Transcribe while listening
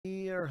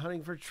We are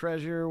hunting for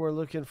treasure. We're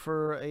looking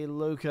for a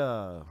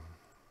LUKA.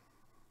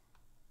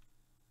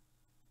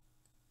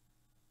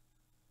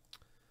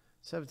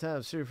 7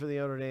 times through for the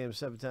owner name,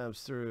 7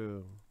 times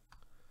through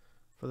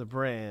for the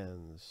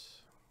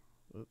brands.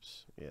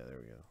 Oops. Yeah, there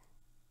we go.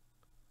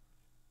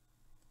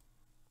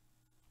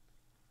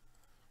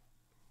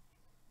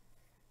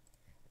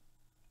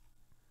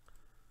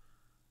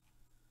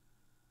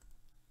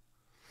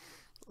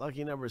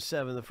 Lucky number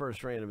 7, the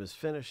first random is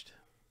finished.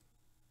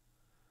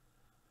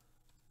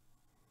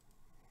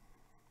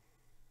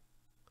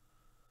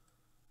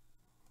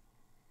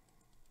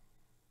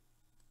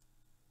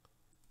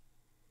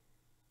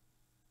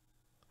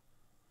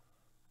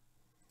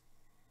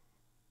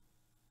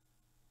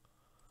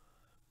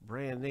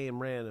 Brand name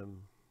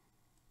random.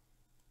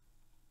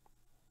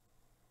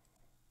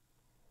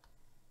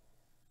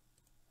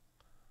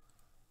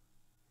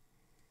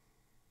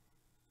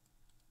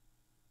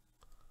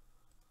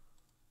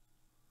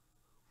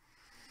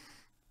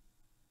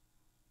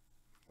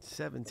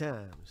 Seven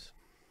times.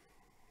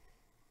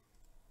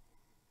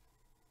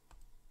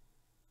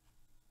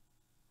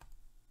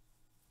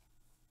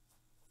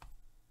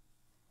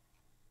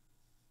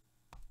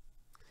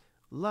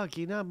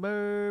 Lucky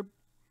number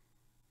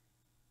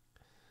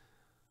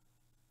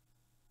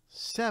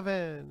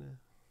 7.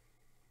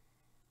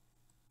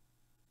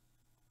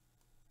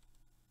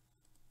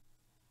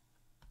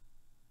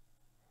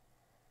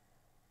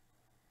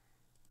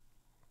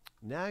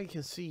 Now you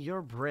can see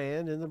your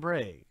brand in the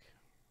break.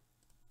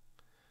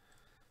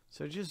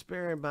 So just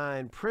bear in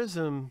mind,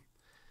 Prism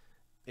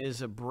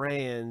is a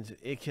brand.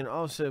 It can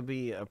also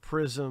be a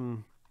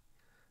Prism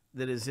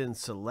that is in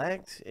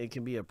Select. It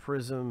can be a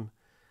Prism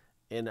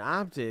in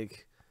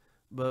Optic.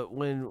 But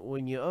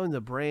when you own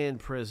the brand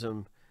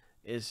Prism,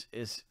 that's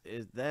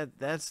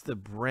the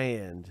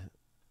brand.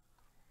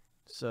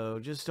 So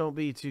just don't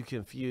be too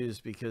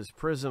confused, because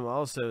Prism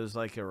also is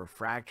like a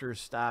refractor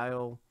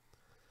style.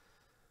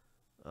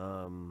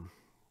 You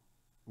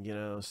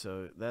know,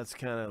 so that's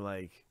kind of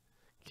like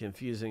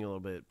confusing a little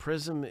bit.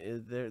 Prism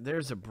is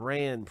there's a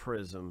brand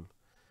Prism,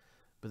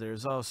 but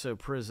there's also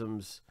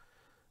Prisms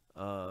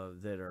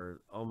that are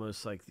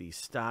almost like the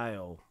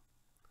style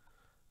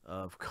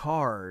of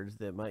card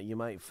that you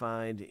might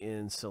find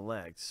in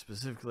Select.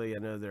 Specifically, I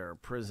know there are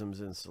Prisms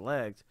in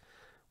Select,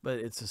 but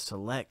it's a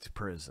Select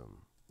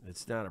Prism.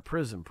 It's not a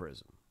Prism,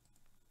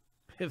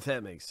 if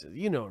that makes sense.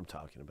 You know what I'm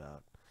talking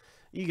about.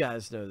 You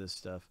guys know this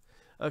stuff.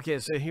 Okay,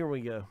 so here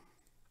we go.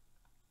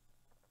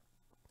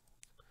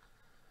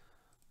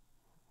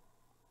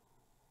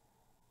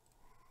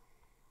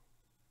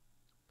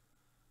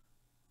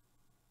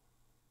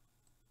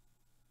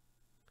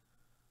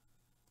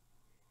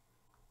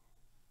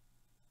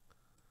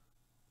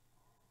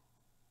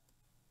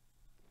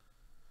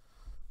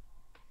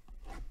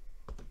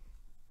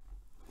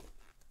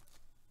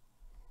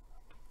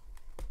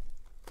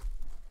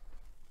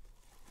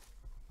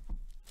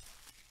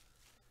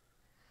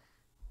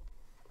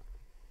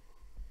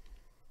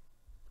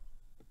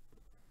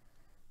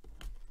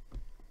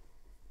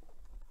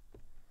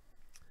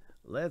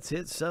 Let's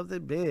hit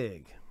something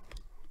big.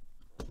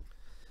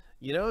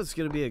 You know it's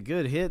going to be a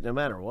good hit no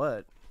matter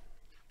what.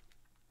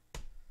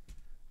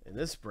 In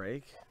this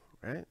break,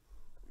 right?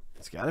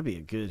 It's got to be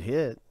a good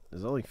hit.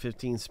 There's only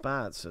 15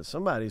 spots, so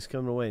somebody's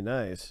coming away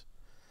nice.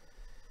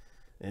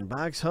 In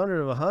box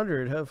 100 of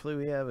 100, hopefully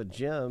we have a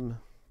gem.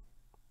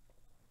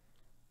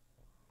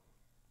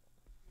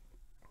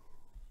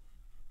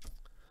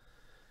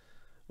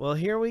 Well,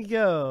 here we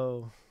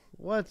go.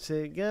 What's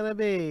it gonna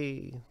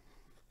be?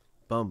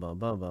 Bum bum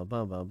bum bum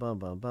bum bum bum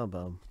bum bum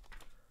bum.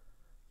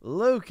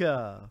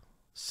 LUKA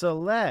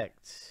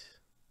Select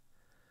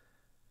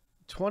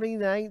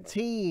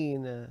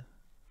 2019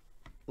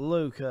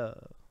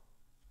 LUKA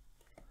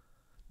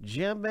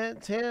Gem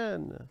at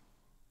 10.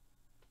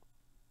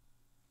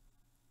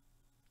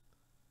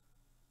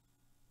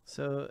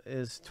 So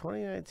is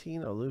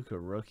 2019 a LUKA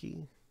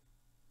rookie?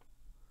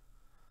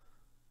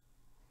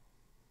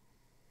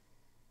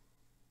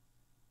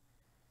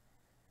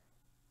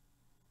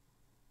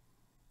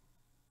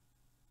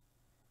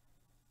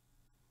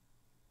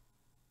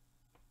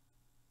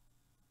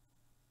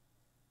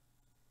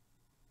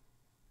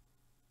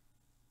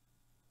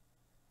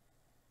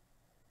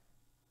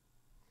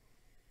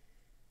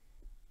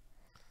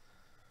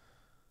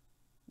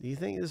 Do you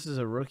think this is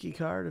a rookie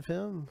card of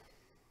him?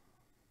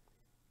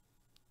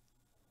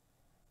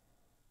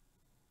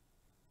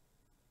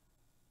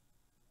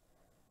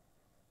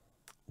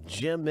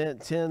 Gem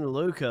at 10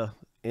 LUKA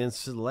in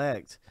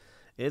Select.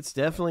 It's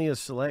definitely a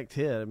Select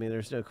hit. I mean,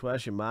 there's no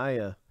question.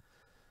 Maya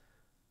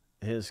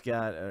has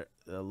got a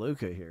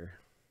LUKA here.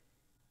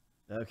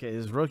 Okay,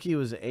 his rookie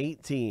was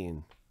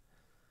 18.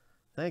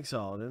 Thanks,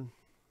 Alden.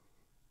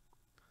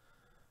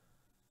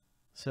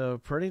 So,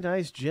 pretty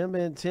nice Gem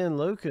at 10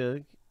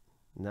 LUKA.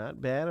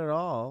 Not bad at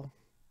all.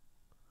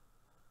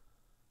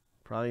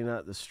 Probably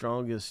not the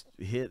strongest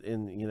hit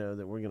in, you know,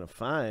 that we're going to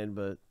find,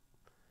 but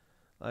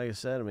like I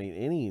said, I mean,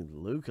 any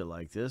LUKA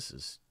like this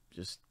is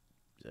just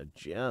a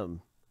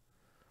gem.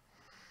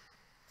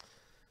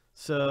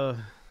 So,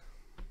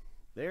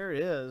 there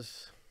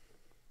is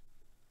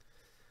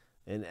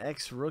an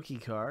ex-rookie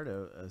card,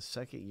 a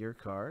second-year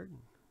card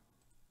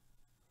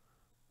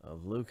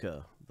of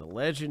LUKA, the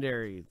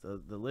legendary,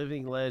 the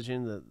living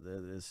legend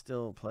that is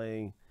still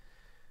playing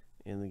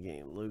in the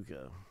game.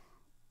 LUKA,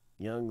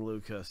 young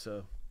LUKA.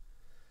 So,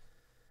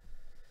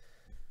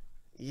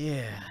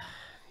 yeah,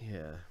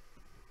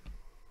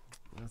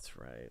 that's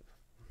right.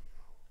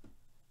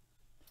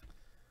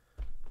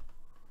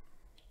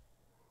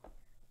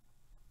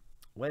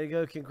 Way to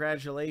go!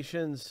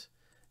 Congratulations.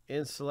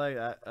 In select,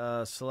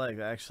 select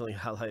actually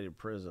highlighted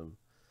Prism,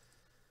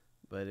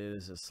 but it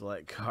is a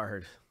select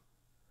card.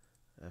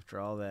 After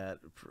all that,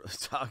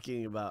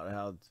 talking about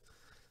how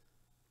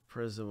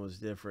Prism was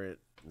different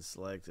and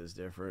select is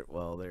different,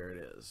 well, there it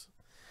is.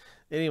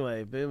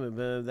 Anyway, boom and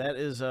boom. That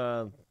is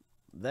a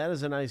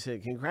nice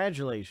hit.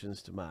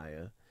 Congratulations to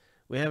Maya.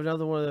 We have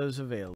another one of those available.